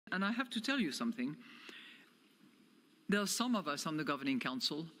And I have to tell you something. There are some of us on the Governing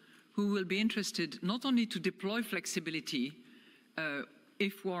Council who will be interested not only to deploy flexibility,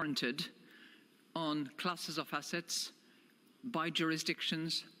 if warranted, on classes of assets, by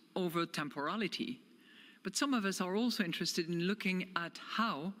jurisdictions, over temporality, but some of us are also interested in looking at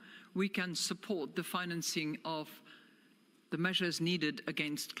how we can support the financing of the measures needed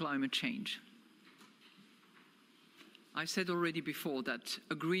against climate change. I said already before that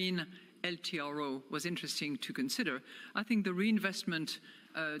a green LTRO was interesting to consider. I think the reinvestment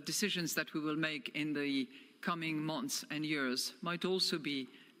decisions that we will make in the coming months and years might also be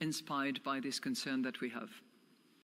inspired by this concern that we have.